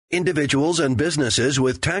Individuals and businesses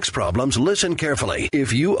with tax problems, listen carefully.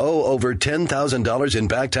 If you owe over $10,000 in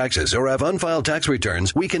back taxes or have unfiled tax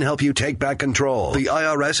returns, we can help you take back control. The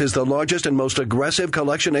IRS is the largest and most aggressive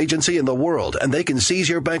collection agency in the world, and they can seize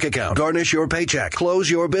your bank account, garnish your paycheck,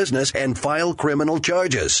 close your business, and file criminal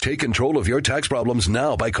charges. Take control of your tax problems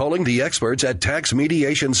now by calling the experts at Tax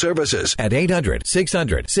Mediation Services at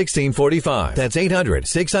 800-600-1645. That's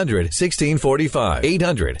 800-600-1645.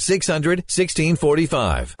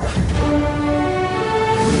 800-600-1645.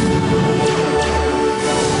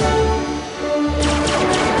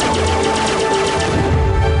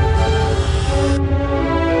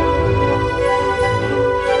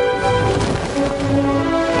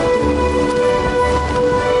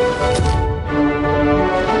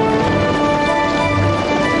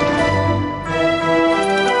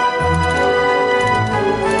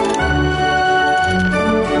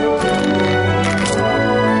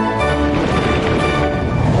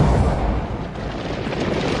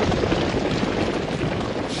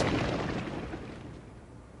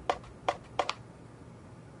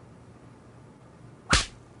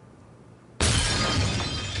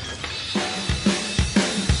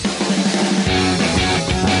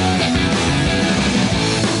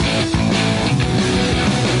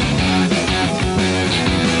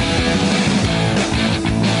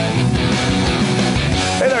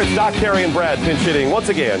 Carrie and Brad pinch hitting once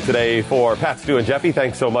again today for Pat, Stu, and Jeffy.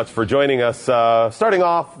 Thanks so much for joining us. Starting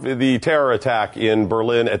off the terror attack in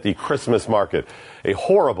Berlin at the Christmas market. A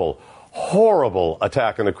horrible, horrible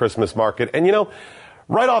attack on the Christmas market. And, you know,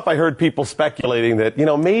 right off I heard people speculating that, you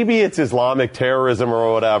know, maybe it's Islamic terrorism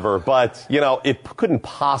or whatever, but, you know, it couldn't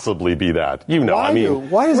possibly be that. You know,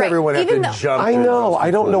 why does everyone have to jump? I know.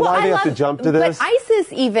 I don't know why they have to jump to this. But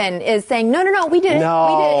ISIS even is saying, no, we did it.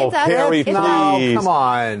 No, we did it. Carrie, please. No, come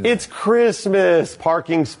on. It's Christmas.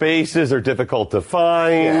 Parking spaces are difficult to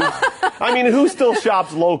find. I mean, who still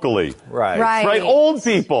shops locally? Right. Old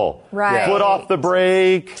people. Right. Foot off the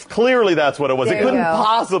brake. Clearly that's what it was. It couldn't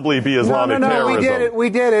possibly be Islamic terrorism. We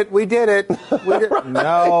did it.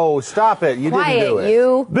 No, stop it. You Quiet, didn't do it.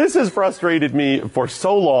 you. This has frustrated me for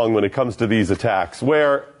so long when it comes to these attacks,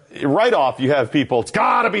 where right off you have people, it's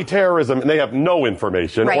gotta be terrorism, and they have no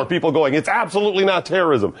information, or people going, it's absolutely not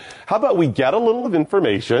terrorism. How about we get a little of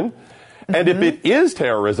information, and if it is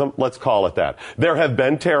terrorism, let's call it that. There have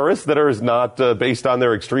been terrorists that are not based on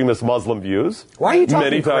their extremist Muslim views. Why are you talking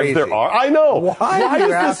Many crazy? times there are. I know. Why is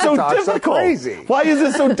this so difficult? crazy? Why is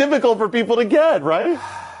this so difficult for people to get, right?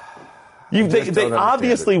 They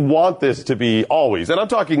obviously want this to be always, and I'm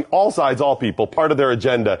talking all sides, all people, part of their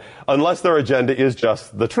agenda, unless their agenda is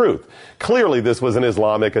just the truth. Clearly, this was an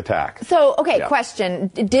Islamic attack. So,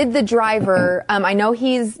 question. Did the driver, I know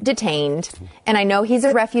he's detained, and I know he's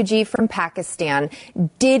a refugee from Pakistan.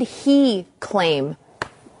 Did he claim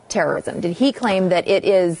terrorism? Did he claim that it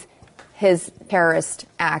is his terrorist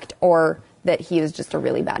act, or that he is just a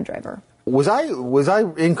really bad driver? Was I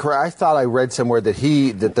incorrect? I thought I read somewhere that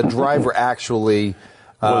the driver actually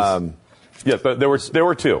but there were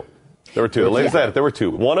two. There were two. The lady said it. There were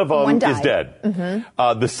two. One of them is dead.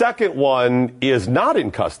 Mm-hmm. The second one is not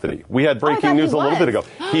in custody. We had breaking news a little bit ago.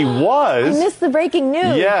 He was. I missed the breaking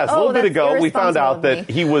news. Yes, a little bit ago we found out that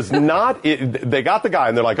he was not. They got the guy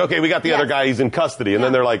and they're like, okay, we got the other guy. He's in custody, and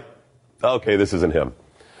then they're like, okay, this isn't him.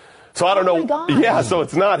 So I don't know. My God. Yeah, so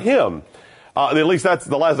it's not him. At least that's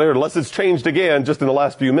the last I heard. Unless it's changed again just in the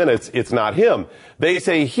last few minutes, it's not him. They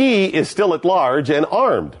say he is still at large and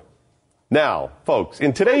armed. Now, folks,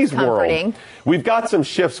 in today's world, we've got some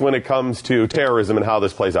shifts when it comes to terrorism and how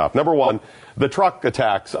this plays out. Number one, the truck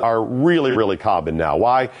attacks are really, really common now.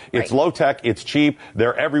 Why? It's low tech, it's cheap,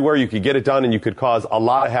 they're everywhere, you could get it done, and you could cause a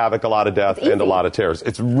lot of havoc, a lot of death, and a lot of terrors.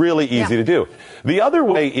 It's really easy to do. The other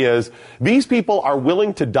way is, these people are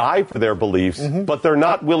willing to die for their beliefs, but they're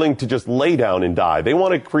not willing to just lay down and die. They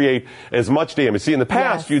want to create as much damage. See, in the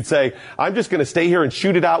past, you'd say, I'm just going to stay here and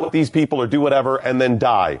shoot it out with these people or do whatever, and then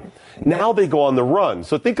die. Now they go on the run.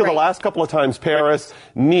 So think of the last couple of times, Paris,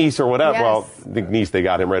 Nice, or whatever. Yes. Well, I think Nice, they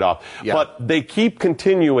got him right off. Yeah. But they keep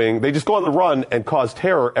continuing. They just go on the run and cause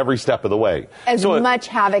terror every step of the way. As much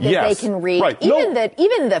havoc as they can wreak. Right.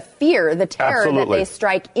 Even the fear, the terror that they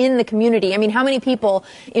strike in the community. I mean, how many people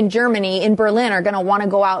in Germany, in Berlin, are going to want to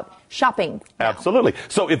go out shopping now? Absolutely.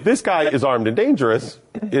 So if this guy is armed and dangerous,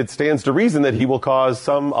 it stands to reason that he will cause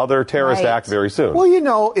some other terrorist act very soon. Well, you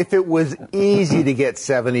know, if it was easy to get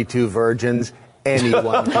 72 virgins,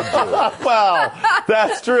 anyone could do it. Well,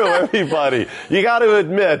 that's true, everybody. You got to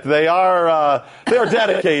admit, they are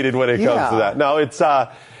dedicated when it comes to that. No,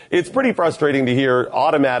 it's pretty frustrating to hear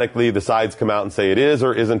automatically the sides come out and say it is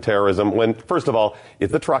or isn't terrorism when, first of all,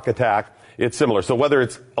 it's a truck attack. it's similar. So whether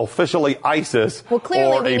it's officially ISIS clearly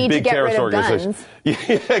or we a need to big get terrorist rid of organization. guns.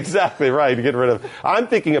 Yeah, exactly right. To get rid of. I'm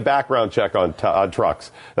thinking a background check on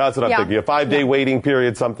trucks. That's what I'm thinking. A 5-day waiting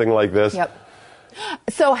period, something like this. Yep.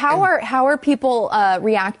 So how are people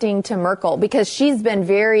reacting to Merkel? Because she's been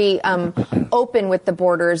very open with the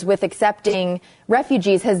borders, with accepting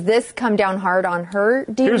refugees. Has this come down hard on her?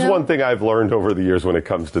 Here's one thing I've learned over the years when it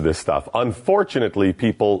comes to this stuff. Unfortunately,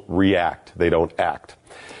 people react. They don't act.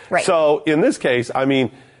 Right. So in this case, I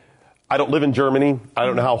mean, I don't live in Germany. I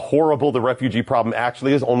don't know how horrible the refugee problem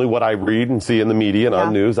actually is, only what I read and see in the media and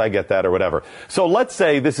on news. I get that or whatever. So let's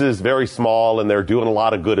say this is very small and they're doing a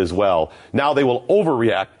lot of good as well. Now they will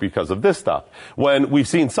overreact because of this stuff. When we've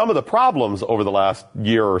seen some of the problems over the last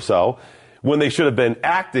year or so, when they should have been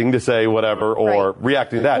acting to say whatever or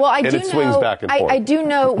reacting to that, and it swings back and forth. I do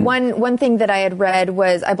know one thing that I had read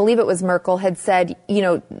was, I believe it was Merkel had said, you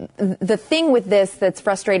know, the thing with this that's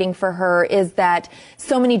frustrating for her is that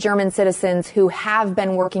so many German citizens who have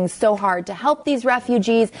been working so hard to help these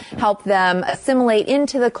refugees, help them assimilate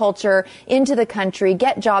into the culture, into the country,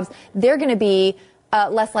 get jobs, they're going to be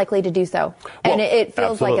less likely to do so. Well, and it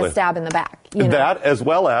feels like a stab in the back. You know? That, as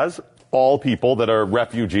well as all people that are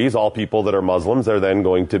refugees, all people that are Muslims, are then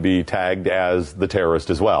going to be tagged as the terrorist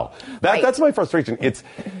as well. That's my frustration.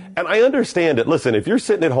 And I understand it. Listen, if you're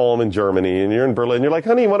sitting at home in Germany and you're in Berlin, you're like,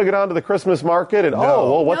 honey, you want to go down to the Christmas market? And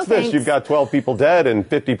what's this? Thanks. You've got 12 people dead and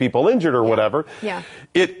 50 people injured or whatever. Yeah.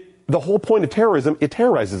 The whole point of terrorism, it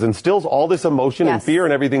terrorizes, instills all this emotion and fear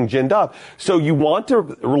and everything ginned up. So you want to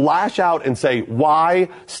lash out and say, why?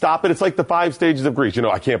 Stop it. It's like the 5 stages of grief. You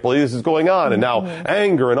know, I can't believe this is going on. And now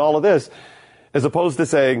anger and all of this. As opposed to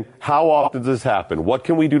saying, how often does this happen? What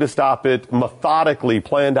can we do to stop it? Methodically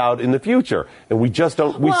planned out in the future. And we just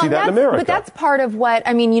don't, we see that in America. But that's part of what,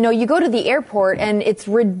 I mean, you know, you go to the airport and it's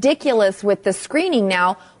ridiculous with the screening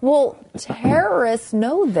now. Well, terrorists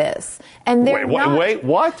know this. And they're wait,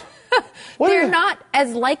 what? They're not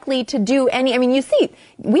as likely to do any, I mean, you see,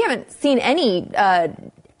 we haven't seen any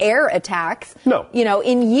air attacks, you know,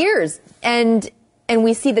 in years. And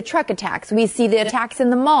we see the truck attacks. We see the attacks in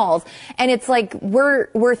the malls. And it's like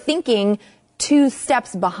we're thinking 2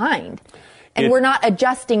 steps behind. And we're not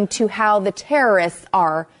adjusting to how the terrorists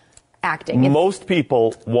are acting. Most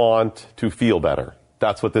people want to feel better.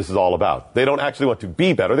 That's what this is all about. They don't actually want to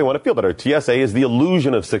be better. They want to feel better. TSA is the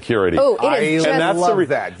illusion of security. Oh, it is. I love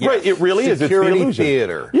that. Yes. Right, it really is. It's the illusion.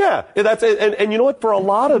 Theater. Yeah, that's it. And you know what? For a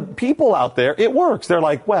lot of people out there, it works. They're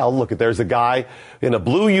like, well, look, there's a guy in a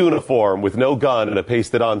blue uniform with no gun and a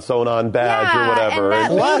pasted-on, sewn-on badge or whatever.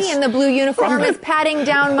 And that lady in the blue uniform is patting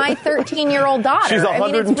down my 13-year-old daughter. She's 112.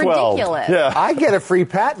 I mean, it's ridiculous. Yeah. I get a free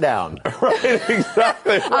pat down. Right,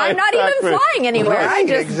 exactly. Right, I'm not even flying anywhere. Right,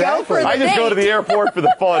 I just go for the I just date. go to the airport for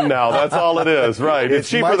the fun now. That's all it is. Right. It's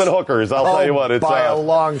cheaper than hookers. I'll tell you what. It's by a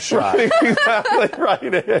long shot. Exactly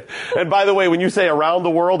right. And by the way, when you say around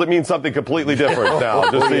the world, it means something completely different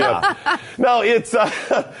now. Just no, it's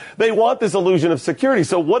they want this illusion of security.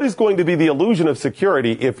 So what is going to be the illusion of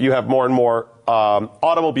security if you have more and more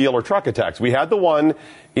automobile or truck attacks? We had the one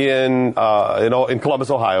in Columbus,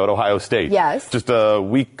 Ohio, at Ohio State. Yes. Just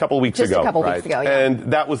a couple of weeks ago. Just a couple weeks ago, yeah.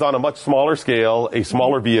 And that was on a much smaller scale, a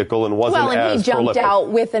smaller vehicle, and wasn't and as he jumped prolific. out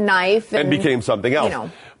with a knife. And became something else. You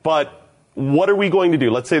know. But what are we going to do?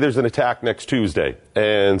 Let's say there's an attack next Tuesday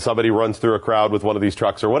and somebody runs through a crowd with one of these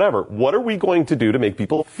trucks or whatever. What are we going to do to make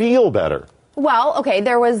people feel better? Well, okay,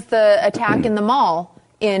 there was the attack in the mall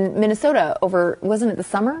in Minnesota wasn't it the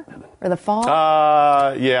summer or the fall?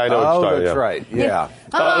 Yeah, I know what you're talking that's about. right. Yeah.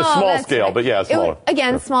 Small scale, right. but yeah, smaller.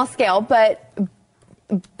 Again, small scale,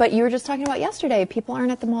 but you were just talking about yesterday. People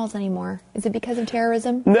aren't at the malls anymore. Is it because of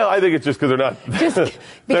terrorism? No, I think it's just because they're not.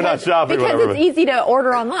 They're not shopping. Because whatever. it's easy to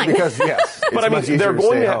order online. Because yes, But I mean, they're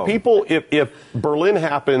going to have people. If Berlin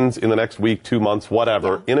happens in the next week, 2 months,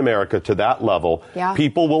 whatever, in America to that level,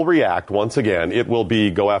 people will react once again. It will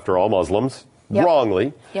be go after all Muslims.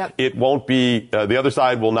 Wrongly. It won't be, the other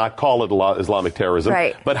side will not call it Islamic terrorism.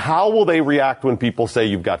 Right. But how will they react when people say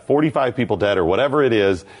you've got 45 people dead or whatever it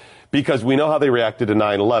is? Because we know how they reacted to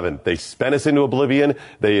 9/11. They spent us into oblivion.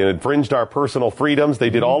 They infringed our personal freedoms. They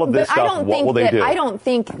did all of this stuff. What will they do? I don't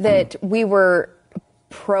think that we were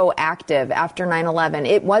proactive after 9/11.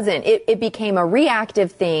 It wasn't. It became a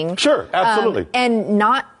reactive thing. Sure, absolutely. And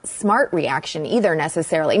not smart reaction either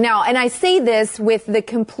necessarily. Now, and I say this with the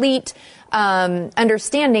complete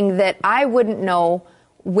understanding that I wouldn't know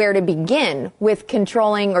where to begin with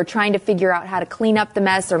controlling or trying to figure out how to clean up the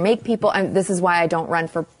mess or make people, and this is why I don't run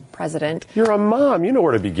for president. You're a mom. You know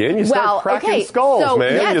where to begin. You start cracking skulls, so,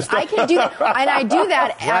 man. Yes, I can do that. And I do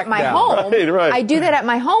that at my home. Right. I do that at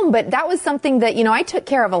my home, but that was something that, I took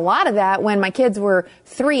care of a lot of that when my kids were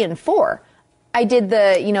 3 and 4. I did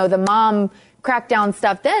the mom crackdown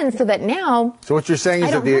stuff then, so that now. So what you're saying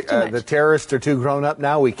is that the terrorists are too grown up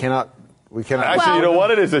now? We cannot. Actually, you know what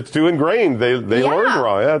it is? It's too ingrained. They learned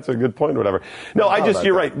wrong. Yeah, that's a good point, whatever. No,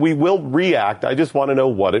 you're right. We will react. I just want to know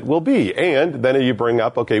what it will be. And then you bring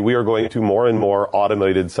up, okay, we are going to more and more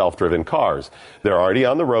automated self-driven cars. They're already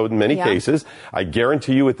on the road in many cases. I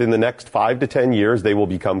guarantee you within the next 5 to 10 years, they will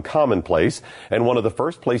become commonplace. And one of the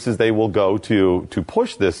first places they will go to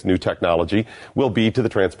push this new technology will be to the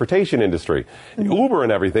transportation industry. Uber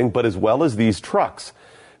and everything, but as well as these trucks.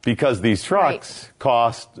 Because these trucks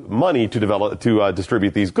cost money to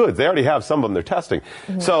distribute these goods. They already have some of them they're testing.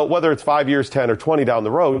 Mm-hmm. So whether it's 5 years, 10 or 20 down the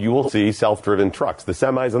road, you will see self-driven trucks. The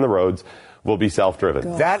semis on the roads will be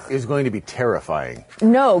self-driven. That is going to be terrifying.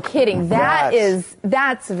 No kidding.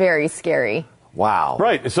 That's very scary. Wow.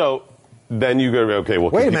 Right. So then you go, okay, well,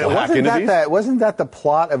 wait a minute. Wasn't that the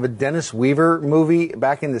plot of a Dennis Weaver movie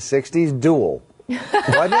back in the 60s? Duel.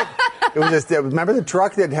 Wasn't it? It was remember the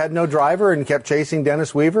truck that had no driver and kept chasing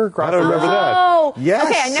Dennis Weaver across? I don't remember that. Oh, yes.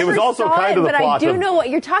 Okay, I never it was also saw kind of the but plot I do know what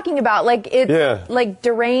you're talking about. Like it's like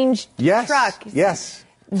deranged truck. Yes.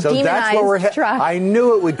 So Demonized that's where we're truck. I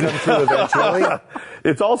knew it would come through eventually.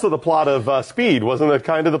 It's also the plot of Speed. Wasn't it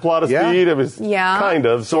kind of the plot of Speed? It was kind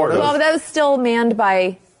of, sort of. Well, that was still manned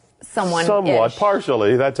by someone. Somewhat,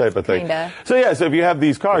 partially, that type of thing. Kinda. So if you have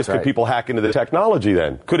these cars, could people hack into the technology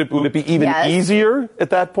then? Would it be even easier at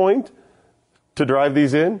that point to drive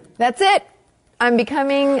these in? That's it. I'm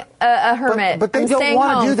becoming a hermit. But they I'm don't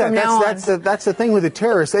want to do that. That's that's the thing with the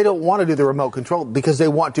terrorists. They don't want to do the remote control because they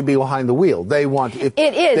want to be behind the wheel. They want It's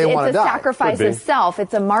a sacrifice of self.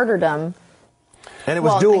 It's a martyrdom. And it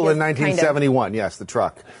was Duel in 1971. Yes, the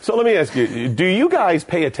truck. So let me ask you: do you guys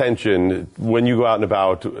pay attention when you go out and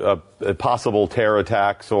about possible terror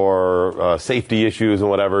attacks or safety issues and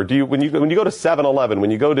whatever? Do you when you go to 7-Eleven,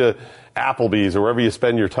 when you go to Applebee's or wherever you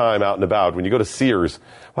spend your time out and about, when you go to Sears?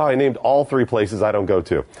 Wow, I named all 3 places I don't go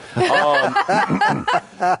to.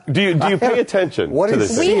 Do you pay attention to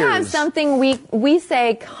this? We have something we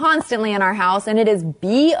say constantly in our house, and it is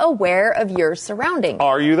be aware of your surroundings.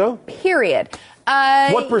 Are you though? Period.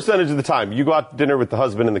 What percentage of the time? You go out to dinner with the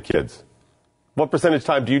husband and the kids. What percentage of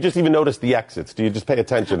time do you just even notice the exits? Do you just pay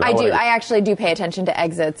attention? I do. I actually do pay attention to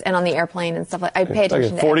exits and on the airplane and stuff like that. I pay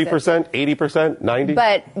attention to 40%, 80%,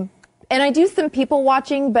 90%? And I do some people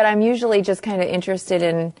watching, but I'm usually just kind of interested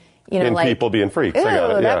in, people being freaks. Ew, I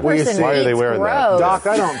got it. that person why are they wearing gross. that? Doc,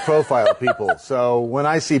 I don't profile people, so when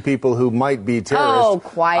I see people who might be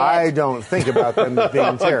terrorists, I don't think about them as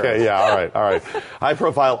being terrorists. Okay, yeah, all right. I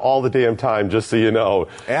profile all the damn time, just so you know.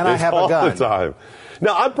 And I have a gun. All the time.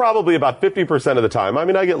 Now, I'm probably about 50% of the time. I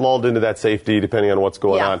mean, I get lulled into that safety depending on what's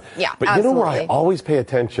going on. Yeah, but you know where I always pay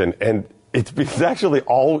attention, and it's actually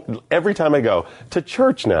every time I go to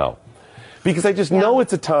church now. Because I just know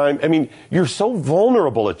it's a time, I mean, you're so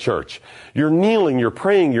vulnerable at church. You're kneeling, you're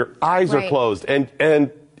praying, your eyes are closed. And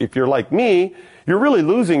if you're like me, you're really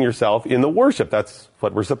losing yourself in the worship. That's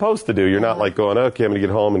what we're supposed to do. You're not like going, okay, I'm going to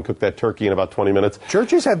get home and cook that turkey in about 20 minutes.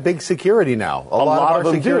 Churches have big security now. A lot of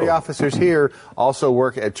our security officers here also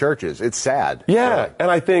work at churches. It's sad. Yeah, and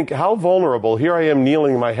I think, how vulnerable. Here I am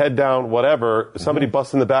kneeling, my head down, whatever. Somebody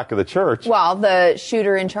busts in the back of the church. Well, the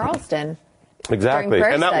shooter in Charleston. Exactly.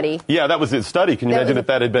 During prayer study. Yeah, that was his study. Can you imagine if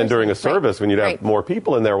that had been during a service when you'd have more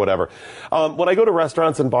people in there or whatever? When I go to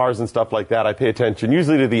restaurants and bars and stuff like that, I pay attention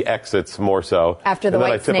usually to the exits more so. After the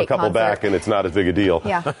White Snake And then I tip a couple concert. back and it's not as big a deal.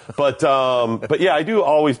 Yeah. But yeah, I do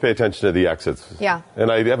always pay attention to the exits. Yeah.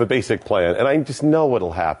 And I have a basic plan. And I just know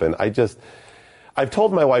what'll happen. I've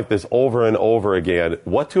told my wife this over and over again,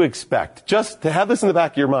 what to expect. Just to have this in the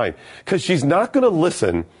back of your mind. Because she's not going to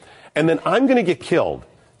listen, and then I'm going to get killed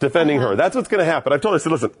defending her. That's what's going to happen. I've told her, I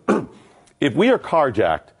said, listen, if we are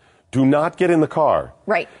carjacked, do not get in the car.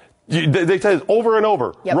 Right. They tell us over and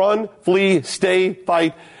over, run, flee, stay,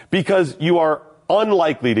 fight, because you are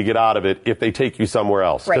unlikely to get out of it if they take you somewhere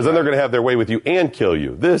else. Because then they're going to have their way with you and kill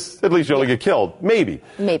you. This, at least you only get killed. Maybe.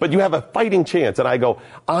 But you have a fighting chance. And I go,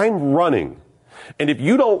 I'm running. And if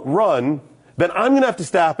you don't run, then I'm going to have to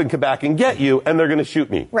stop and come back and get you, and they're going to shoot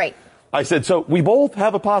me. Right. I said, so we both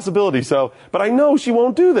have a possibility, but I know she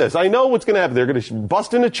won't do this. I know what's going to happen. They're going to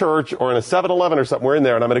bust into church or in a 7-Eleven or somewhere in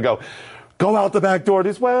there, and I'm going to go out the back door.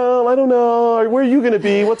 Well, I don't know. Where are you going to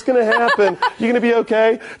be? What's going to happen? You going to be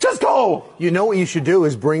okay? Just go! You know what you should do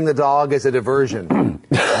is bring the dog as a diversion.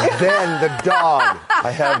 then the dog.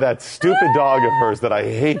 I have that stupid dog of hers that I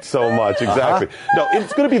hate so much. Exactly. No,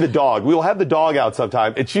 it's going to be the dog. We will have the dog out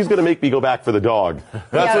sometime, and she's going to make me go back for the dog.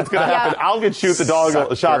 That's what's going to happen. I'll get shot, the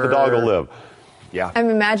dog will live. Yeah. I'm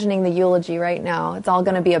imagining the eulogy right now. It's all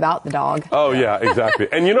going to be about the dog. Oh, yeah, exactly.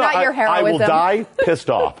 And you know, Not your I will heroism. die pissed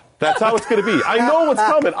off. That's how it's going to be. I know what's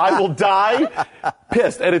coming. I will die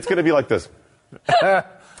pissed, and it's going to be like this.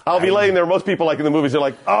 I'll be laying there. Most people, like in the movies, they're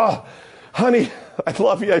like, "Oh, honey, I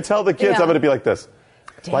love you." I tell the kids, Yeah. I'm going to be like this.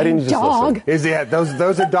 Why didn't you just dog. listen?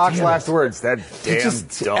 Those are Doc's last words. That damn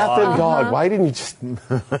Just dog. effing dog. Why didn't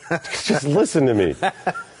you just listen to me?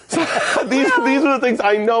 So, these are the things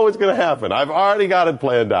I know is going to happen. I've already got it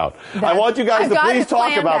planned out. I want you guys I've to got please it talk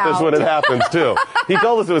planned about this out. when it happens, too. He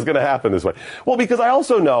told us it was going to happen this way. Well, because I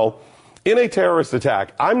also know in a terrorist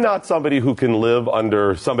attack, I'm not somebody who can live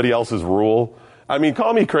under somebody else's rule. I mean,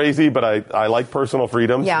 call me crazy, but I like personal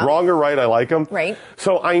freedoms. Yeah. Wrong or right, I like them. Right.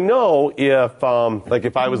 So I know if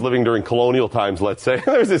I was living during colonial times, let's say,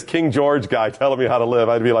 there's this King George guy telling me how to live,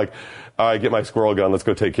 I'd be like, all right, get my squirrel gun, let's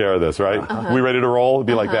go take care of this, right? We ready to roll? It'd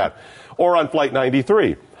be like that. Or on Flight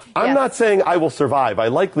 93. I'm Yes. not saying I will survive. I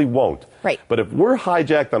likely won't. Right. But if we're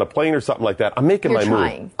hijacked on a plane or something like that, I'm making You're my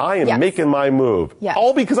trying. move. I am Yes. making my move. Yes.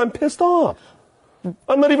 All because I'm pissed off.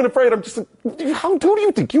 I'm not even afraid. I'm just like, who do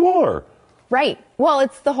you think you are? Right. Well,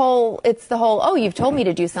 it's the whole, oh, you've told me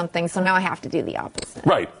to do something, so now I have to do the opposite.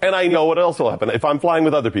 Right. And I know what else will happen. If I'm flying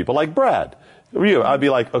with other people, like Brad, I'd be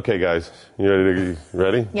like, okay, guys, you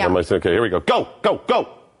ready? Yeah. I'm like, okay, here we go. Go, go, go.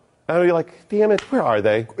 And I'd be like, damn it, where are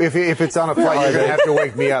they? If it's on a flight, you're going to have to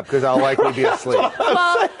wake me up because I'll likely be asleep. Well,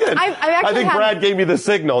 I've actually I think had, Brad gave me the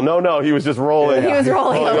signal. No, he was just rolling. He was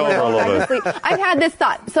rolling over over a little bit. I've had this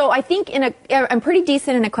thought. So I think I'm pretty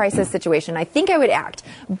decent in a crisis situation. I think I would act.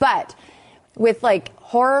 But with like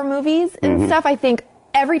horror movies and stuff, I think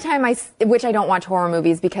every time which I don't watch horror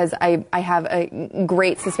movies because I have a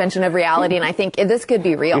great suspension of reality and I think this could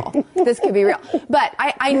be real. This could be real. But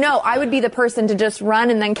I know I would be the person to just run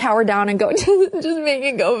and then cower down and go, just make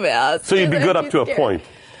it go fast. So you'd be good I'm up too to a scared. point.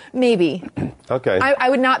 Maybe. Okay. I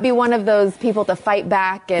would not be one of those people to fight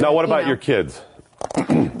back. And, Now, what about you know, your kids?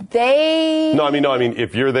 They. No, I mean,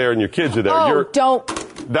 if you're there and your kids are there, Oh, don't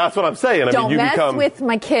That's what I'm saying. I don't mean, you mess become with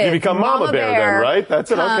my kids. You become Mama Bear then, right?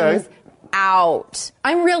 That's it. Okay. comes Out.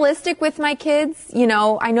 I'm realistic with my kids. You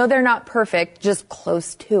know, I know they're not perfect, just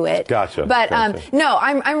close to it. Gotcha. But Gotcha. no,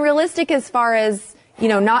 I'm realistic as far as, you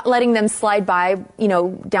know, not letting them slide by, you know,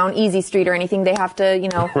 down Easy Street or anything. They have to, you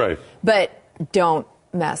know. Right. But don't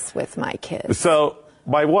mess with my kids. So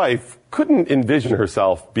my wife couldn't envision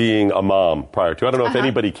herself being a mom prior to. I don't know if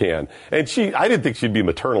anybody can. And I didn't think she'd be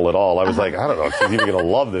maternal at all. I was like, I don't know if she's even going to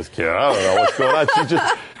love this kid. I don't know what's going on. She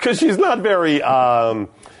just, because she's not very,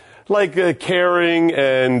 caring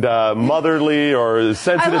and motherly or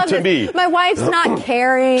sensitive to me. My wife's not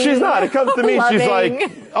caring. She's not. It comes to me. She's loving.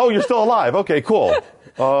 like, oh, you're still alive. Okay, cool.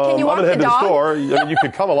 Can you walk I'm gonna head the to dog? the store. I mean, you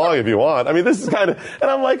could come along if you want. I mean, this is kind of,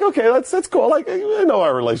 and I'm like, okay, that's cool. Like, I know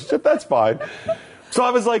our relationship. That's fine. So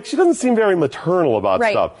I was like, she doesn't seem very maternal about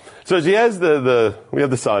Right. stuff. So she has we have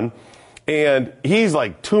the son, and he's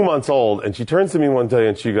like 2 months old, and she turns to me one day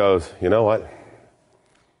and she goes, you know what?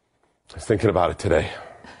 I was thinking about it today.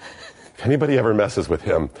 If anybody ever messes with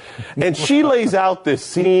him. And she lays out this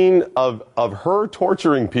scene of her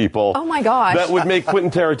torturing people. Oh, my gosh. That would make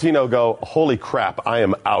Quentin Tarantino go, holy crap, I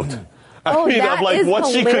am out. Oh, I mean, that of like is what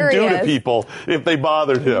she could do to hilarious. people if they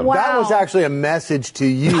bothered him. Wow. That was actually a message to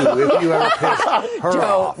you if you ever pissed her Don't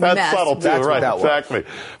off. That's mess. subtle too, That's what right? that was. Exactly.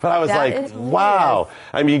 But I was That like, is wow.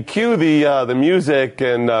 I mean, cue the music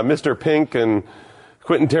and Mr. Pink and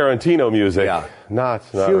Quentin Tarantino music. Yeah. Not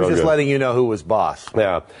She was real just good. letting you know who was boss.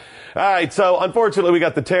 Yeah. All right. So unfortunately, we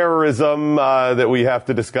got the terrorism that we have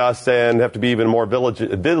to discuss and have to be even more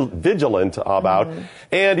vigilant about.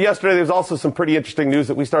 And yesterday, there was also some pretty interesting news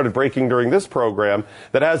that we started breaking during this program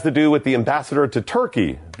that has to do with the ambassador to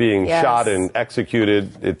Turkey being Yes. shot and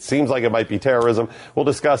executed. It seems like it might be terrorism. We'll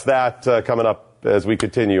discuss that coming up as we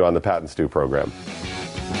continue on the Pat and Stu program.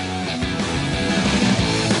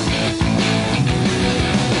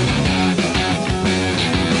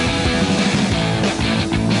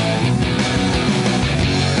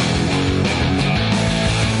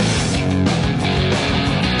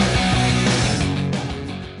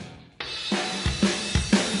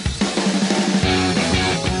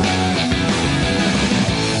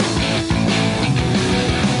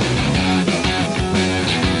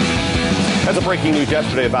 As a breaking news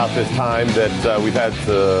yesterday about this time that we've had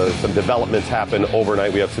some developments happen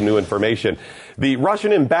overnight. We have some new information. The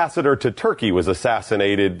Russian ambassador to Turkey was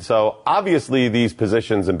assassinated. So obviously these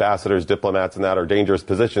positions, ambassadors, diplomats, and that are dangerous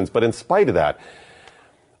positions. But in spite of that,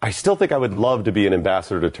 I still think I would love to be an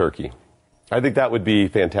ambassador to Turkey. I think that would be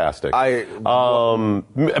fantastic.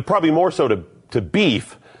 Probably more so to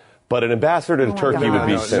beef, but an ambassador to Turkey would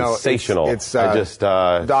be sensational.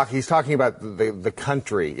 Doc, he's talking about the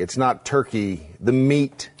country. It's not Turkey, the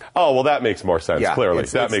meat. Oh, well, that makes more sense, clearly.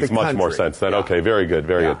 That makes much more sense then. Okay, very good,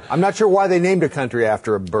 very good. I'm not sure why they named a country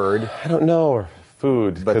after a bird. I don't know, or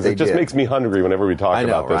food, because it just makes me hungry whenever we talk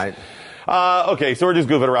about this. Right? Okay, so we're just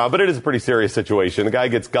goofing around, but it is a pretty serious situation. The guy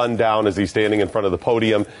gets gunned down as he's standing in front of the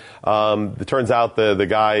podium. It turns out the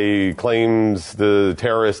guy claims the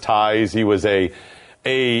terrorist ties. He was a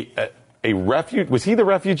refugee. Was he the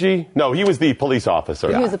refugee? No, he was the police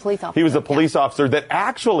officer. He was a police officer. He was a police officer that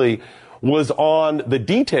actually was on the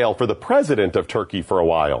detail for the president of Turkey for a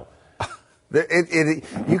while.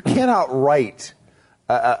 You cannot write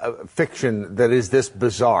a fiction that is this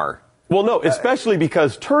bizarre. Well, no, especially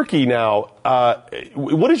because Turkey now,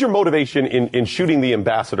 what is your motivation in shooting the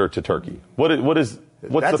ambassador to Turkey? What's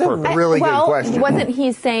That's the purpose? a really good question. Wasn't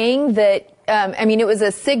he saying that, it was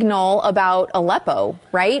a signal about Aleppo,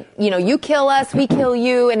 right? You kill us, we kill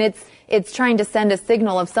you, and it's trying to send a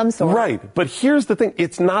signal of some sort. Right, but here's the thing,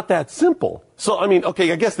 it's not that simple. So,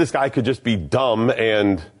 I guess this guy could just be dumb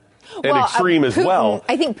and extreme as well.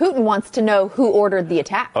 I think Putin wants to know who ordered the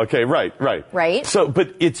attack. Okay, right. Right? So,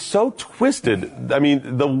 but it's so twisted.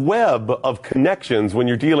 The web of connections when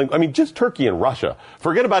you're dealing, just Turkey and Russia.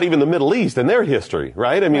 Forget about even the Middle East and their history,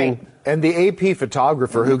 right? And the AP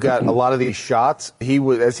photographer who got a lot of these shots,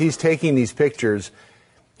 as he's taking these pictures,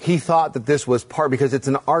 he thought that this was because it's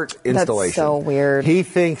an art installation. That's so weird. He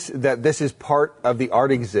thinks that this is part of the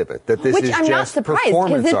art exhibit, that this is I'm not just surprised,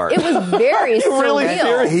 performance art. It was very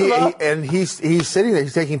surreal. He's sitting there,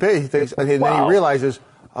 he's taking pictures, and then he realizes,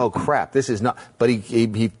 oh crap, this is not. But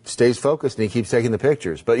he stays focused and he keeps taking the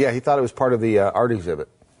pictures. But yeah, he thought it was part of the art exhibit.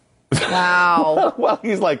 Wow. Well,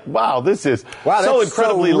 he's like, wow, this is so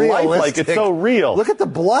incredibly lifelike. It's so real. Look at the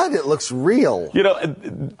blood. It looks real.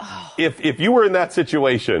 If you were in that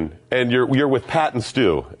situation and you're with Pat and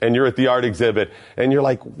Stu and you're at the art exhibit and you're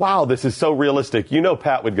like, wow, this is so realistic,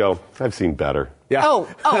 Pat would go, I've seen better. Yeah. Oh,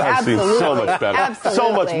 I've seen so much better. Absolutely.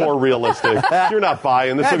 So much more realistic. You're not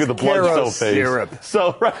buying this. Look at the blood syrup.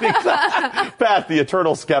 So, right, exactly. Pat, the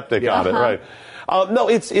eternal skeptic on it, right? No,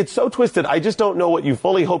 it's so twisted. I just don't know what you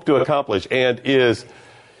fully hope to accomplish, and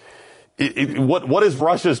what is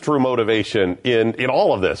Russia's true motivation in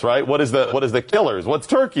all of this, right? What is the killers? What's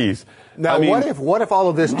Turkey's? Now, what if all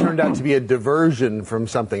of this turned out to be a diversion from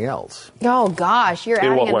something else? Oh gosh, you're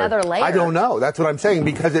adding another layer. I don't know. That's what I'm saying,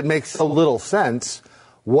 because it makes a little sense.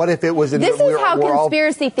 What if it was? This is how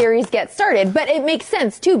conspiracy theories get started, but it makes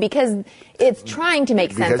sense too because it's trying to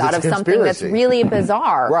make sense out of something that's really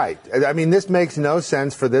bizarre. Right. This makes no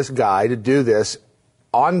sense for this guy to do this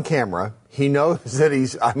on camera. He knows that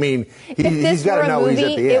he's got to know he's at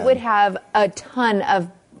the end. It would have a ton of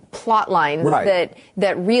plot lines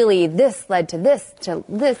that really this led to this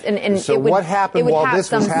and so what happened while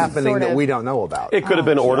this was happening that we don't know about? It could have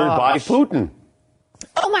been ordered by Putin.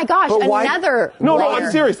 Oh my gosh, another No,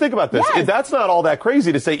 I'm serious. Think about this. Yes. That's not all that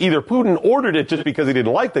crazy to say either Putin ordered it just because he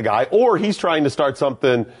didn't like the guy, or he's trying to start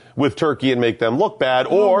something with Turkey and make them look bad,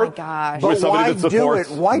 or with somebody that supports.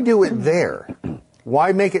 Why do it there?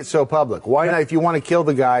 Why make it so public? Why not? If you want to kill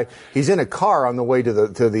the guy, he's in a car on the way to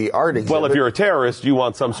the art exhibit. Well, if you're a terrorist, you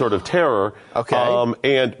want some sort of terror. Okay.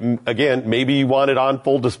 And again, maybe you want it on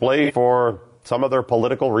full display for some other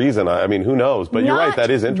political reason. Who knows? But you're right, that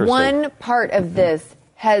is interesting. One part of this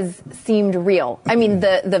has seemed real.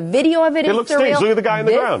 The video of it is looks surreal. Strange. Look at the guy in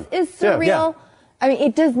the ground. This is surreal. Yeah.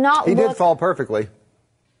 It does not He did fall perfectly.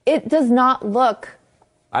 It does not look.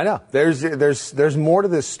 I know. There's more to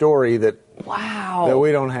this story that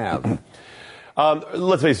we don't have.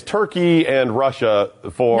 Let's face it, Turkey and Russia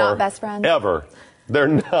not best friends. Ever. They're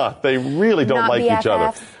not. They really don't like BFFs. each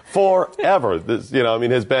other. Forever. This,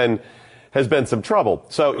 has been some trouble.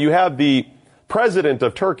 So you have the president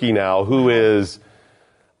of Turkey now who is,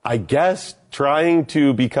 I guess, trying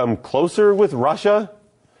to become closer with Russia.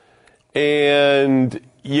 And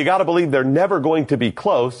you got to believe they're never going to be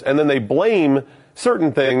close. And then they blame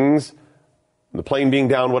certain things, the plane being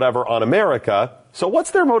down, whatever, on America. So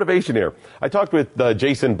what's their motivation here? I talked with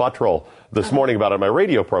Jason Buttrill this morning about it on my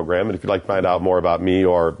radio program. And if you'd like to find out more about me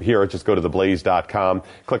or hear it, just go to theblaze.com,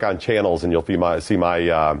 click on channels, and you'll see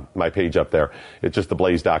my page up there. It's just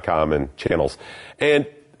theblaze.com and channels. And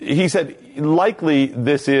he said likely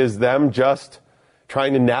this is them just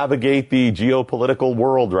trying to navigate the geopolitical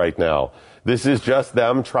world right now. This is just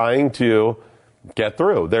them trying to get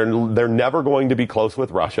through. They're never going to be close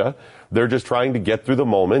with Russia. They're just trying to get through the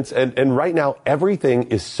moments. And right now, everything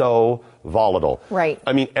is so volatile. Right.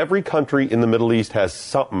 I mean, every country in the Middle East has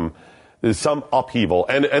some upheaval.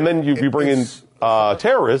 And then you bring in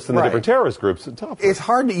terrorists and the different terrorist groups. It's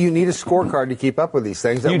hard. You need a scorecard to keep up with these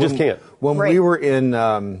things. You just can't. When we were in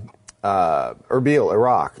Erbil,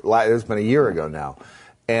 Iraq, it's been a year ago now,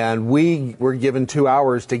 and we were given 2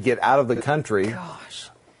 hours to get out of the country. Gosh.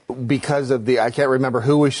 Because of I can't remember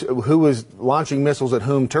who was launching missiles at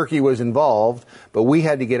whom. Turkey was involved, but we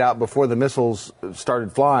had to get out before the missiles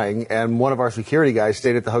started flying. And one of our security guys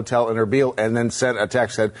stayed at the hotel in Erbil and then sent a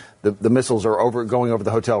text said the missiles are going over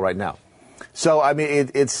the hotel right now. So I mean,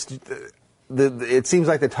 it seems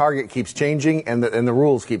like the target keeps changing and the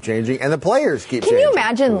rules keep changing and the players keep changing. Can you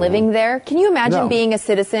imagine living there? Can you imagine being a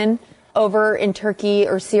citizen over in Turkey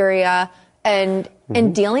or Syria and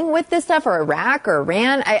dealing with this stuff, or Iraq or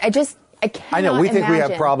Iran? I cannot I know we think imagine. we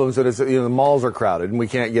have problems that the malls are crowded and we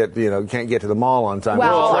can't get to the mall on time.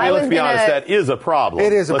 Well, let's be honest, that is a problem.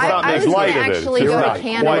 It is a Let's problem. not make light of it. I was going to actually go to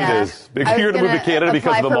Canada. You're going to move to Canada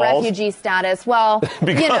because of the malls? Apply for refugee status. Well,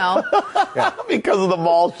 because of the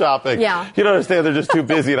mall shopping. Yeah. You don't understand, they're just too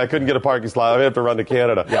busy and I couldn't get a parking slot. I have to run to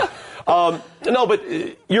Canada. Yeah. No, but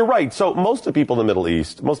you're right. So most of the people in the Middle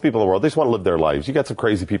East, most people in the world, they just want to live their lives. You got some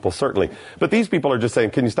crazy people, certainly. But these people are just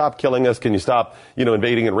saying, can you stop killing us? Can you stop,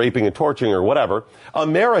 invading and raping and torturing or whatever?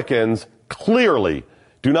 Americans clearly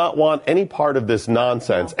do not want any part of this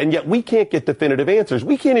nonsense. And yet we can't get definitive answers.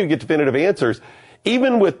 We can't even get definitive answers,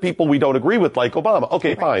 even with people we don't agree with, like Obama.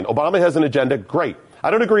 Okay, fine. Obama has an agenda. Great.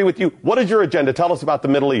 I don't agree with you. What is your agenda? Tell us about the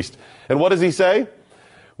Middle East. And what does he say?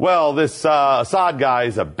 Well, this Assad guy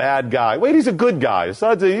is a bad guy. Wait, he's a good guy. He's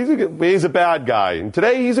a bad guy. And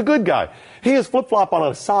today he's a good guy. He has flip-flop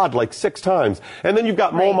on Assad like 6 times. And then you've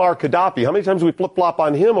got Muammar Gaddafi. How many times do we flip-flop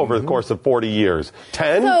on him over the course of 40 years?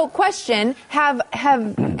 10? So, question, have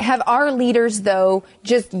our leaders, though,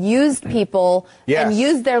 just used people and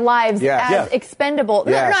used their lives as expendable?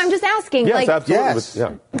 Yes. No, I'm just asking. Yes, absolutely. Yes.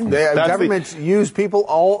 Yeah. Governments use people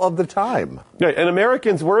all of the time. Yeah, and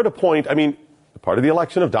Americans, we're at a point, part of the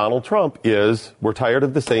election of Donald Trump is we're tired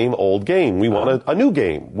of the same old game. We want a new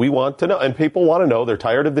game. We want to know, and people want to know. They're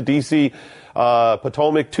tired of the D.C.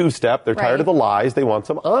 Potomac two-step. They're tired of the lies. They want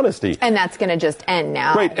some honesty. And that's going to just end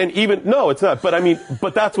now. Right. And no, it's not. But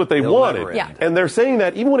but that's what they wanted. Yeah. And they're saying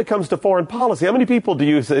that even when it comes to foreign policy. How many people do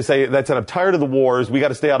you say that said, I'm tired of the wars. We got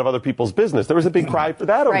to stay out of other people's business? There was a big cry for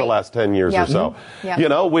that over the last 10 years or so.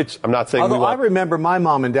 Which I'm not saying. Although I remember my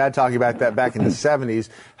mom and dad talking about that back in the 70s,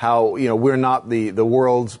 how, we're not the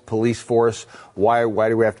world's police force. Why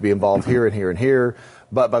do we have to be involved here and here and here?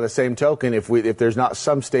 But by the same token, if there's not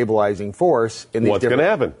some stabilizing force in these what's going to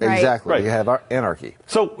happen? Exactly. Right. You have anarchy.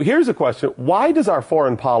 So here's a question. Why does our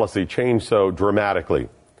foreign policy change so dramatically?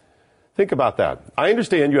 Think about that. I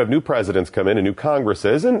understand you have new presidents come in and new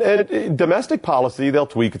Congresses, and domestic policy, they'll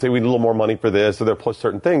tweak and say we need a little more money for this, or they'll push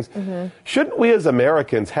certain things. Shouldn't we as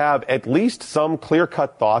Americans have at least some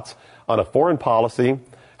clear-cut thoughts on a foreign policy,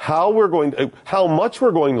 how much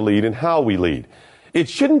we're going to lead and how we lead? It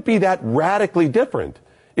shouldn't be that radically different.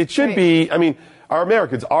 It should be, our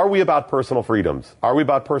Americans, are we about personal freedoms? Are we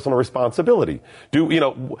about personal responsibility?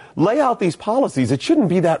 Lay out these policies. It shouldn't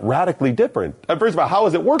be that radically different. First of all, how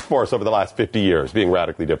has it worked for us over the last 50 years, being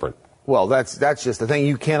radically different? Well, that's just the thing.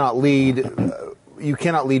 You cannot lead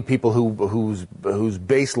people whose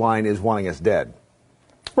baseline is wanting us dead.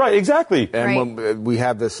 Right, exactly. And when we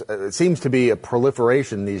have this, it seems to be a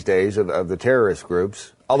proliferation these days of the terrorist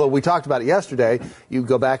groups. Although we talked about it yesterday, you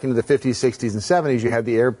go back into the 50s, 60s, and 70s, you had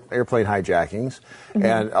the airplane hijackings.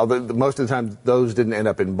 And although most of the time those didn't end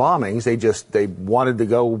up in bombings, they wanted to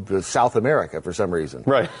go to South America for some reason.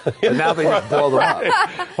 Right. And now they just blow them up.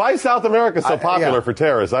 Why is South America so popular for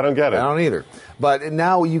terrorists? I don't get it. I don't either. But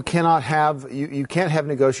now you cannot have you can't have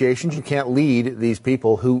negotiations. You can't lead these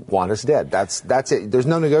people who want us dead. That's it. There's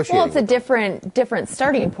no negotiating. Well, it's a different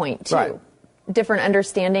starting point too. Right. Different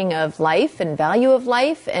understanding of life and value of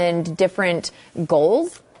life and different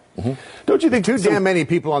goals. Don't you think too damn many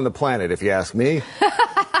people on the planet, if you ask me?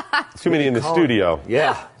 Too many in the studio.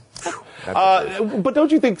 Yeah. But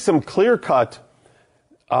don't you think some clear-cut,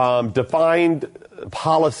 defined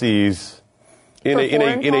policies in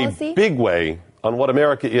a big way on what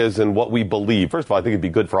America is and what we believe? First of all, I think it'd be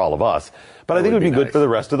good for all of us, but I think it would be good for the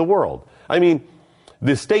rest of the world.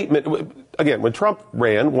 The statement, again, when Trump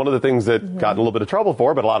ran, one of the things that got in a little bit of trouble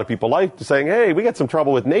for, but a lot of people liked, saying, hey, we got some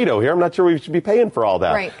trouble with NATO here. I'm not sure we should be paying for all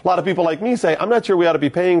that. Right. A lot of people like me say, I'm not sure we ought to be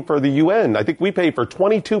paying for the UN. I think we pay for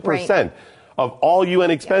 22% of all UN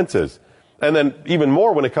expenses. And then even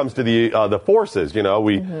more when it comes to the forces,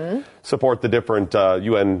 we support the different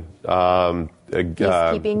UN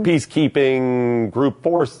peacekeeping group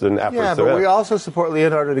force and efforts. Yeah, but we also support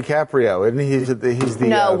Leonardo DiCaprio, and he's the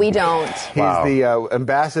No, we don't. He's the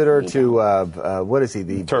ambassador to what is he?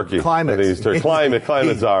 The Turkey. Climate.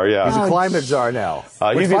 Climate czar. Yeah, he's a climate czar now.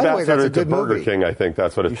 He's the ambassador to Burger movie. King. I think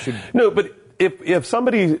that's what it is. No, but if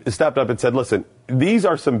somebody stepped up and said, "Listen, these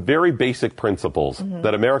are some very basic principles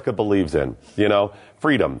that America believes in,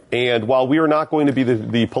 freedom, and while we are not going to be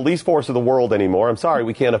the police force of the world anymore, I'm sorry,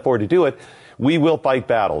 we can't afford to do it. We will fight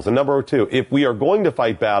battles." And number two, if we are going to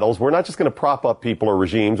fight battles, we're not just going to prop up people or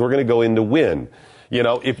regimes. We're going to go in to win.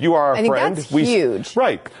 If you are a friend, that's huge.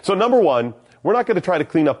 Right. So number one, we're not going to try to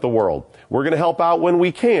clean up the world. We're going to help out when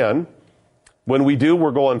we can. When we do,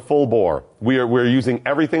 we're going full bore. We're using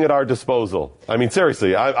everything at our disposal. I mean,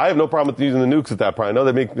 seriously, I have no problem with using the nukes at that point. I know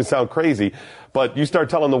they make me sound crazy, but you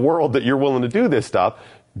start telling the world that you're willing to do this stuff.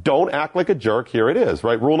 Don't act like a jerk. Here it is,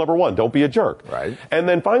 right? Rule number one, don't be a jerk. Right. And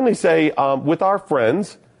then finally say, with our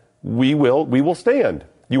friends, we will stand.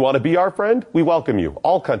 You want to be our friend? We welcome you.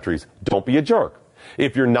 All countries. Don't be a jerk.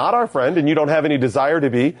 If you're not our friend and you don't have any desire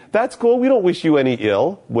to be, that's cool. We don't wish you any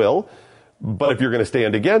ill will. But if you're going to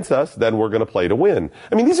stand against us, then we're going to play to win.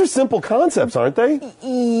 I mean, these are simple concepts, aren't they?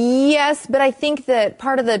 Yes, but I think that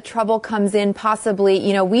part of the trouble comes in possibly,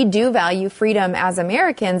 we do value freedom as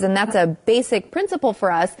Americans, and that's a basic principle for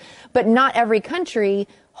us, but not every country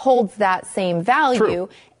holds that same value. True.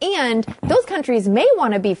 And those countries may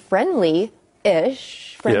want to be friendly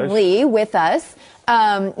with us.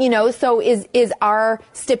 So is our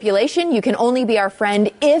stipulation, you can only be our friend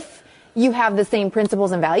if you have the same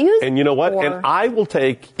principles and values? And you know what? And I will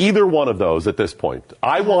take either one of those at this point.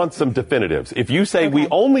 I want some definitives. If you say we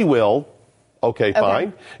only will, okay,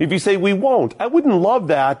 fine. If you say we won't, I wouldn't love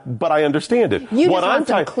that, but I understand it. You just want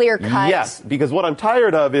some clear cut. Yes, because what I'm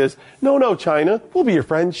tired of is, no, China, we'll be your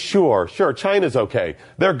friend. Sure, China's okay.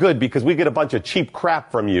 They're good because we get a bunch of cheap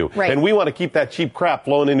crap from you. Right. And we want to keep that cheap crap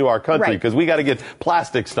flowing into our country because we got to get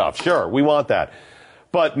plastic stuff. Sure, we want that.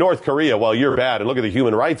 But North Korea, well, you're bad, and look at the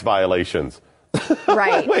human rights violations.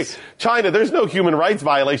 Right. Wait, China, there's no human rights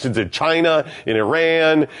violations in China, in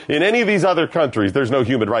Iran, in any of these other countries. There's no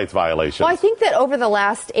human rights violations. Well, I think that over the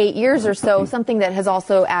last 8 years or so, something that has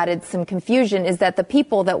also added some confusion is that the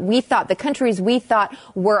people that the countries we thought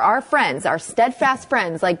were our friends, our steadfast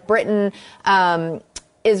friends, like Britain,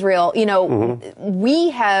 Israel, we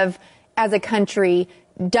have, as a country,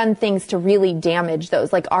 done things to really damage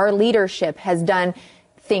those. Like our leadership has done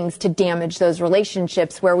things to damage those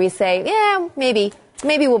relationships where we say, yeah, maybe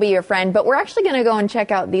we'll be your friend, but we're actually going to go and check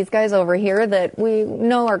out these guys over here that we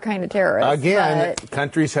know are kind of terrorists. Again,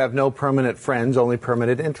 countries have no permanent friends, only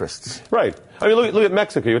permanent interests. Right. I mean, look at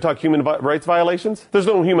Mexico. You talk human rights violations? There's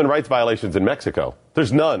no human rights violations in Mexico.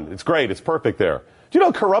 There's none. It's great. It's perfect there. Do you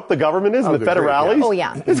know how corrupt the government is in the federales? Yeah. Oh,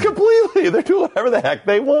 yeah. It's completely, they're doing whatever the heck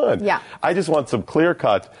they want. Yeah. I just want some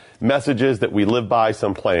clear-cut messages that we live by,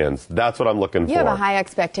 some plans. That's what I'm looking for. You have a high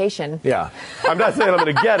expectation. Yeah. I'm not saying I'm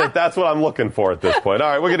going to get it. That's what I'm looking for at this point. All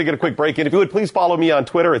right, we're going to get a quick break in. If you would, please follow me on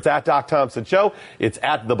Twitter. It's at Doc Thompson Show. It's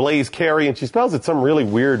at The Blaze Carey, and she spells it some really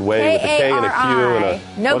weird way with a K and a Q and a...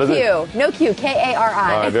 No Q,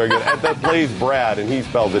 K-A-R-I. All right, very good. At The Blaze Brad, and he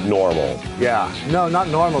spells it normal. Yeah. No, not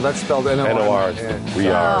normal. That's spelled N-O-R. N-O-R. We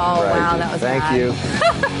are. Oh, wow, that was Thank bad. you.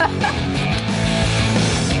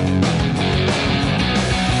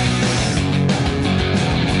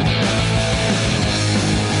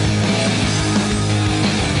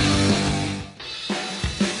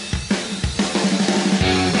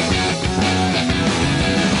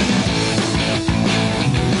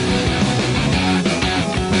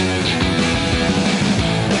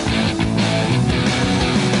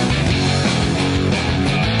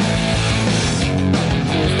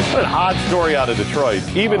 Odd story out of Detroit.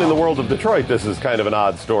 Even in the world of Detroit, this is kind of an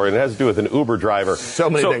odd story, and it has to do with an Uber driver. So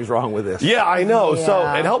many things wrong with this. Yeah, I know. Yeah. So,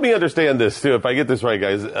 and help me understand this, too, if I get this right,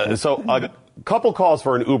 guys. So a couple calls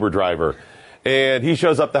for an Uber driver, and he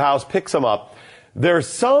shows up the house, picks him up. There's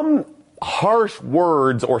some harsh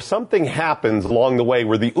words or something happens along the way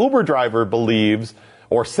where the Uber driver believes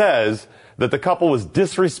or says that the couple was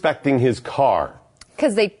disrespecting his car.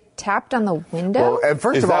 Because they tapped on the window? Well, and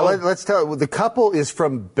first of all, let's tell you, the couple is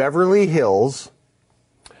from Beverly Hills.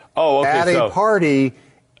 Oh, okay. At a party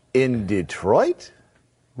in Detroit?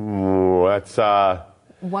 That's,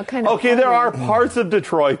 what kind of okay, party? there are parts of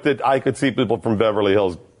Detroit that I could see people from Beverly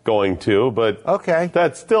Hills going to, but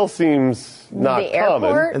that still seems not the common.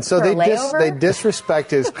 Airport And so they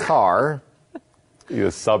disrespect his car.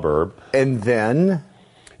 A suburb. And then...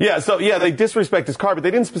 Yeah, so they disrespect his car, but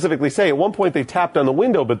they didn't specifically say. At one point they tapped on the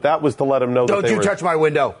window, but that was to let him know that Don't you touch my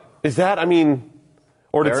window. Is that,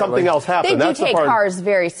 or did something else happen? They do take cars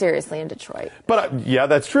very seriously in Detroit. But yeah,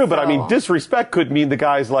 that's true. But disrespect could mean the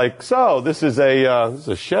guy's like, so this is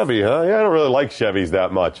a Chevy, huh? Yeah, I don't really like Chevys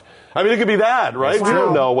that much. It could be that, right? We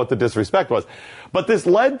don't know what the disrespect was. But this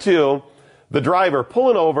led to the driver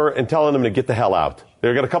pulling over and telling him to get the hell out.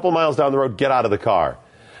 They're got a couple miles down the road, get out of the car.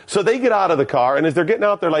 So they get out of the car, and as they're getting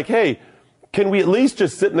out, they're like, hey, can we at least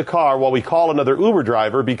just sit in the car while we call another Uber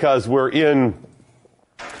driver because we're in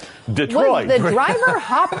Detroit? Was the driver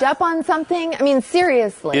hopped up on something?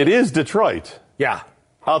 Seriously. It is Detroit. Yeah.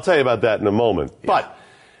 I'll tell you about that in a moment. Yeah. But,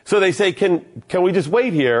 so they say, can we just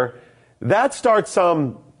wait here? That starts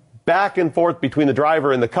some back and forth between the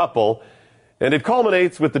driver and the couple, and it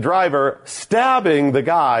culminates with the driver stabbing the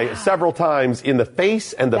guy several times in the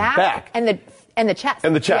face and the back. And the chest.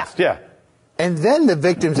 And the chest, yeah. And then the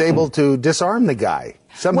victim's able to disarm the guy.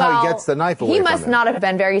 Somehow he gets the knife away from him. He must not have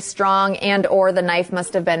been very strong, and or the knife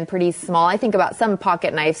must have been pretty small. I think about some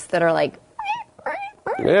pocket knives that are like...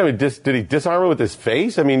 Yeah, did he disarm him with his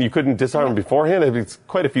face? You couldn't disarm him beforehand. It's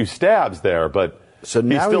quite a few stabs there, but so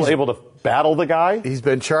now he's still able to battle the guy? He's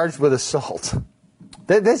been charged with assault.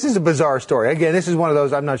 This is a bizarre story. Again, this is one of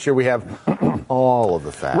those, I'm not sure we have all of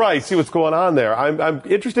the facts. Right, see what's going on there. I'm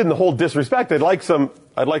interested in the whole disrespect. I'd like some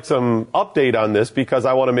update on this because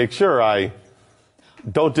I want to make sure I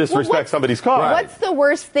don't disrespect somebody's car. Right. What's the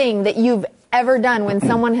worst thing that you've ever done when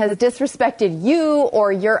someone has disrespected you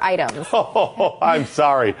or your items? Oh, I'm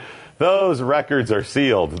sorry. Those records are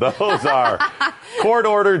sealed. Those are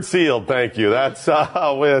court-ordered sealed. Thank you. That's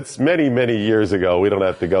it's many, many years ago. We don't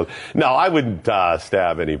have to go. No, I wouldn't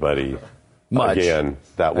stab anybody again.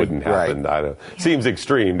 That wouldn't happen. Right. Seems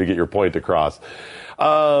extreme to get your point across.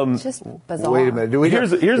 It's just bizarre. Wait a minute. Here's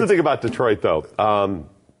the thing about Detroit, though.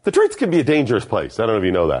 Detroit can be a dangerous place. I don't know if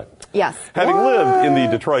you know that. Yes. Having lived in the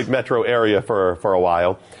Detroit metro area for a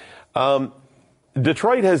while,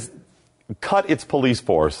 Detroit has cut its police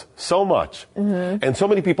force so much, and so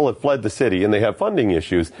many people have fled the city, and they have funding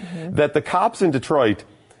issues, that the cops in Detroit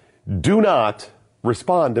do not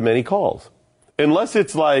respond to many calls. Unless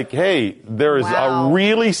it's like, hey, there is a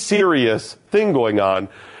really serious thing going on,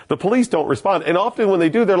 the police don't respond. And often when they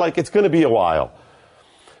do, they're like, it's going to be a while.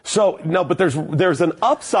 So, no, but there's an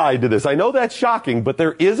upside to this. I know that's shocking, but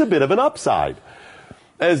there is a bit of an upside.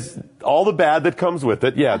 As all the bad that comes with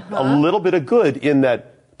it, a little bit of good in that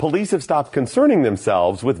police have stopped concerning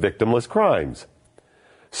themselves with victimless crimes.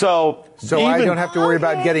 So I don't have to worry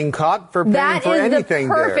about getting caught for paying for anything. That is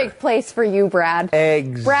the perfect place for you, Brad.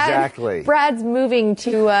 Exactly. Brad's moving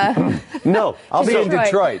to... No, I'll be in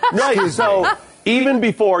Detroit. Right, so even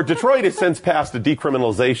before, Detroit has since passed a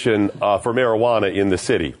decriminalization for marijuana in the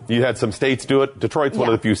city. You had some states do it. Detroit's one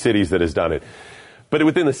of the few cities that has done it. But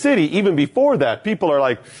within the city, even before that, people are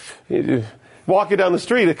like... walking down the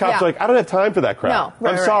street, the cops are like, I don't have time for that crap. No,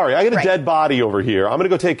 I'm sorry. I got a dead body over here. I'm going to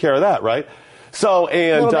go take care of that, right? So,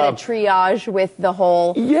 and... a little bit of triage with the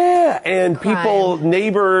whole... Yeah, and people,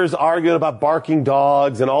 neighbors arguing about barking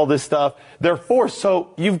dogs and all this stuff. They're forced.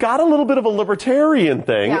 So you've got a little bit of a libertarian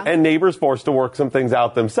thing, and neighbors forced to work some things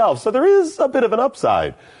out themselves. So there is a bit of an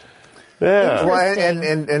upside. Yeah. Well,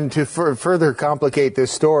 and to further complicate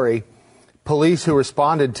this story... Police who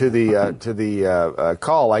responded to the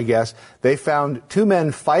call, I guess, they found two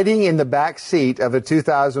men fighting in the back seat of a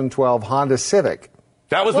 2012 Honda Civic.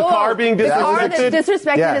 That was the car being disrespected? The car that's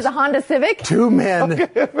disrespected is a Honda Civic? Two men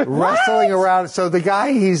wrestling around. So the guy,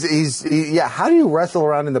 how do you wrestle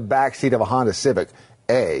around in the back seat of a Honda Civic?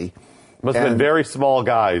 Must have been very small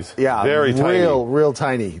guys. Yeah, very tiny. Real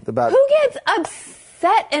tiny. Who gets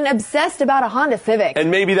upset and obsessed about a Honda Civic? And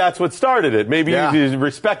maybe that's what started it. Maybe you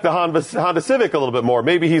respect the Honda Civic a little bit more.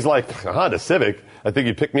 Maybe he's like, a Honda Civic? I think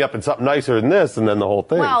you'd pick me up in something nicer than this, and then the whole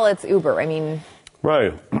thing. Well, it's Uber.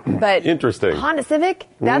 Right. But interesting. Honda Civic?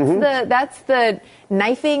 That's the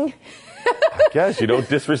knifing. I guess you don't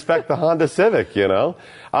disrespect the Honda Civic, you know.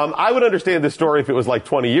 I would understand this story if it was like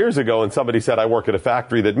 20 years ago and somebody said, I work at a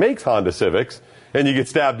factory that makes Honda Civics, and you get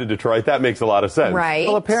stabbed in Detroit. That makes a lot of sense. Right.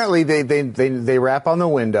 Well, apparently they rap on the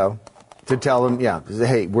window to tell them,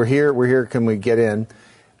 hey, we're here, can we get in?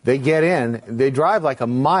 They get in. They drive like a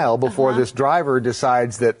mile before this driver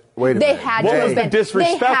decides that, wait a minute. They had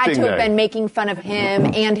to have been making fun of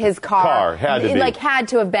him and his car. Had to be. Had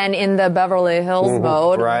to have been in the Beverly Hills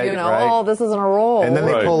mode. Right, oh, this isn't a roll. And then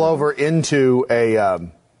they pull over into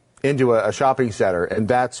a shopping center, and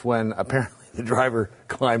that's when apparently the driver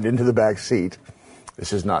climbed into the back seat.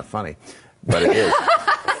 This is not funny, but it is.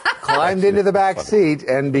 Climbed into the back seat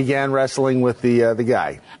and began wrestling with the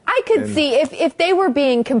guy. I I could see if they were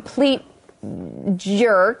being complete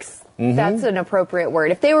jerks. That's an appropriate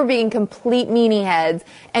word. If they were being complete meanie heads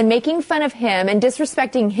and making fun of him and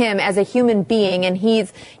disrespecting him as a human being, and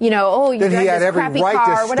he's, you drive this crappy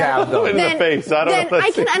car, whatever. In the face. I don't know.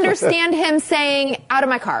 I can understand him saying, "Out of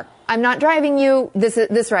my car. I'm not driving you.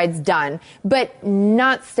 This ride's done." But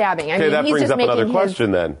not stabbing. Okay, that brings up another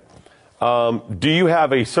question then. Do you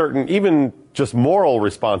have a certain, even just moral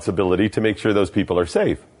responsibility to make sure those people are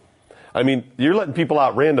safe? I mean, you're letting people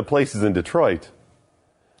out random places in Detroit.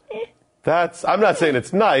 I'm not saying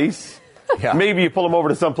it's nice. Yeah. Maybe you pull them over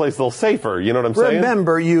to someplace a little safer. You know what I'm saying?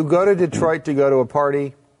 Remember, you go to Detroit to go to a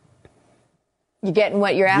party. You're getting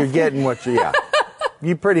what you're asking. You're getting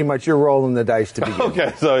what you're rolling the dice to begin.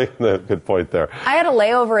 Okay, so good point there. I had a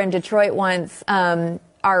layover in Detroit once.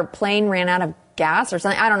 Our plane ran out of gas or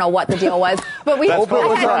something. I don't know what the deal was, but we Hope it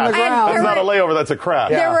was on the ground. That's not a layover, that's a crash.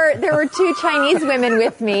 Yeah. There were two Chinese women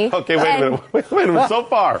with me. Okay, wait a minute. So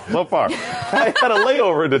far. I had a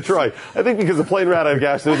layover in Detroit. I think because the plane ran out of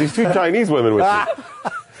gas, there were these two Chinese women with me.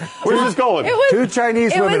 Where's this going? Two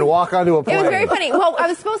Chinese women walk onto a plane. It was very funny. Well, I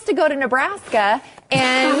was supposed to go to Nebraska,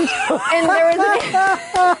 and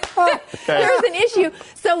there was an issue.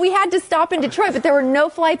 So we had to stop in Detroit, but there were no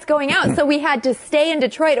flights going out. So we had to stay in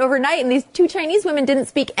Detroit overnight, and these two Chinese women didn't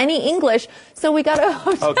speak any English, so we got a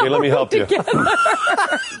hotel Okay, let me help you.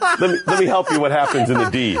 let me help you what happens in the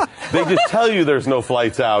D. They just tell you there's no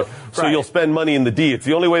flights out, so you'll spend money in the D. It's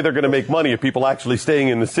the only way they're going to make money if people actually staying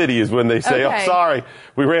in the city is when they say, Okay. "Oh, sorry,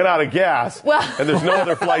 we ran out of gas, and there's no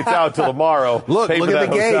other flights out till tomorrow." Look at the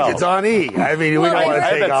gauge. It's on E. I mean, we don't want to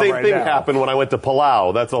I take had that off same right thing now. happen when I went to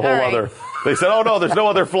Palau. That's a whole right. other. They said, "Oh no, there's no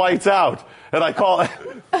other flights out," and I call.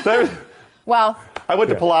 Well, I went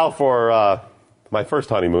to Palau for my first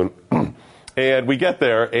honeymoon. And we get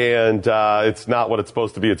there, and it's not what it's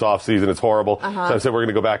supposed to be. It's off season. It's horrible. So I said, we're going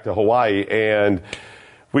to go back to Hawaii. And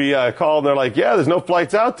we called, and they're like, yeah, there's no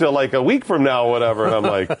flights out till like a week from now or whatever. And I'm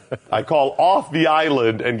like, I call off the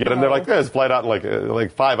island and get them. They're like, there's a flight out in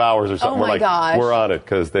like 5 hours or something. Oh, we're my like, gosh. we're on it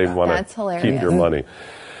because they want to keep your money.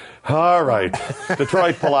 All right.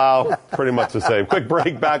 Detroit, Palau, pretty much the same. Quick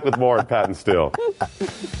break, back with more at Pat and Still.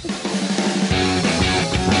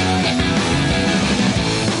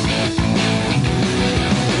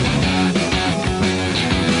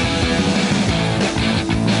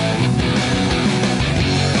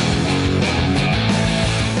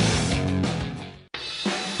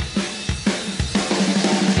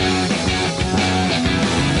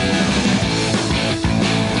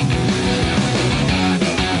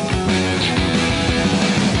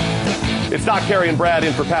 It's not Carrie and Brad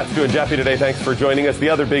in for Pat, Stu, and Jeffy today. Thanks for joining us. The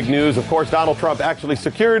other big news, of course, Donald Trump actually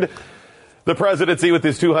secured the presidency with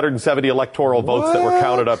his 270 electoral votes that were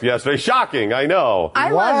counted up yesterday. Shocking, I know. I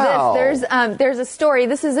love this. There's a story.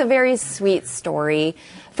 This is a very sweet story.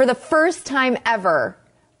 For the first time ever,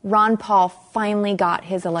 Ron Paul finally got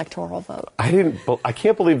his electoral vote. I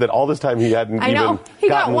can't believe that all this time he hadn't even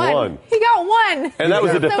gotten one. He got one. And that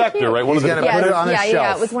was a defector, right? One of the He's going to put it on a shelf.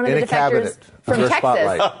 Yeah, it was one of the defectors from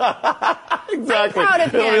Texas. Exactly. I'm proud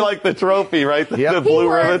of It'll be him. like the trophy, right? The He blue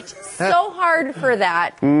worked ribbon. so hard for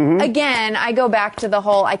that. Again, I go back to the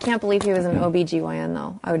whole, I can't believe he was an OBGYN,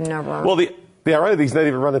 though. I would never. Well, the irony, he's not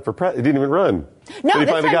even running for president. He didn't even run. No, But he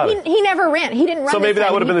this finally got time it. he never ran. He didn't run. So maybe this that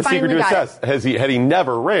time. would have been the He secret to finally got success. Had he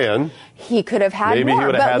never ran, he could have had maybe more. he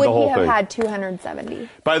would have but had would the whole he have thing. had 270?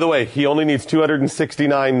 By the way, he only needs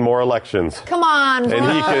 269 more elections. Come on, And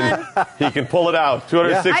Ron. he can pull it out.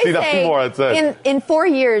 269 I say, more, that's it. in 4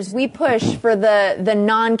 years, we push for the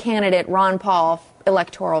non-candidate Ron Paul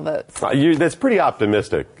electoral votes. That's pretty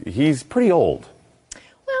optimistic. He's pretty old.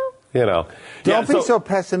 Well, You know. Don't be so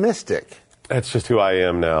pessimistic. That's just who I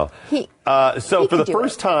am now. So he for the could do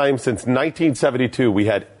first it. time since 1972, we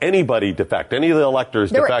had anybody defect, any of the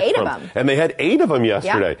electors There were defect 8 from. of them. And they had 8 of them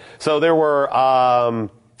yesterday. Yeah. So there were,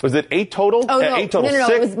 was it 8 total? Oh, no. 8 total. No,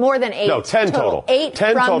 6? it was more than 8 No, 10 total. 8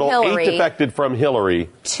 10 from total. Hillary. 8 defected from Hillary.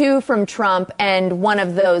 2 from Trump, and one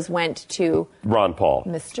of those went to Ron Paul.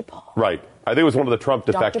 Mr. Paul. Right. I think it was one of the Trump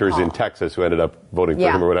Dr. defectors in Paul. Texas who ended up voting for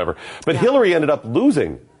Yeah. him or whatever. But Yeah. Hillary ended up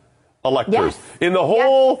losing electors. Yes. In the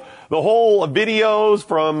whole videos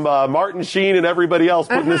from Martin Sheen and everybody else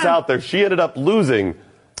putting this out there, she ended up losing.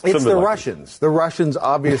 It's some the electors. Russians. The Russians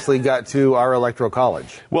obviously got to our electoral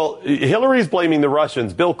college. Well, Hillary's blaming the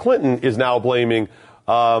Russians. Bill Clinton is now blaming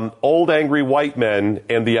old angry white men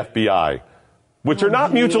and the FBI, which are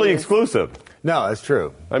not mutually exclusive. No, that's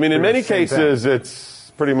true. I mean, in many cases,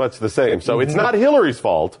 it's pretty much the same. So it's not Hillary's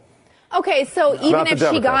fault. Okay, so even Not the if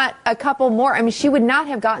she Democrats. got a couple more, I mean, she would not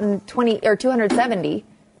have gotten 20 or 270.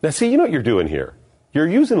 Now, see, you know what you're doing here? You're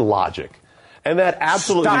using logic. And that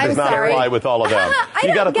absolutely Stop. does I'm not sorry. apply with all of them. I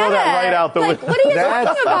You got to don't throw get that it. right out the Like, window. what are you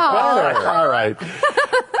talking about? All right.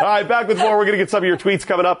 All right, back with more. We're going to get some of your tweets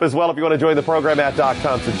coming up as well. If you want to join the program, at Doc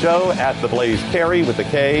Thompson Show, at The Blaze Carey with the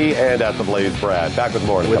K, and at The Blaze Brad. Back with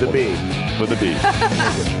more. With a B. With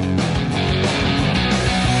a B.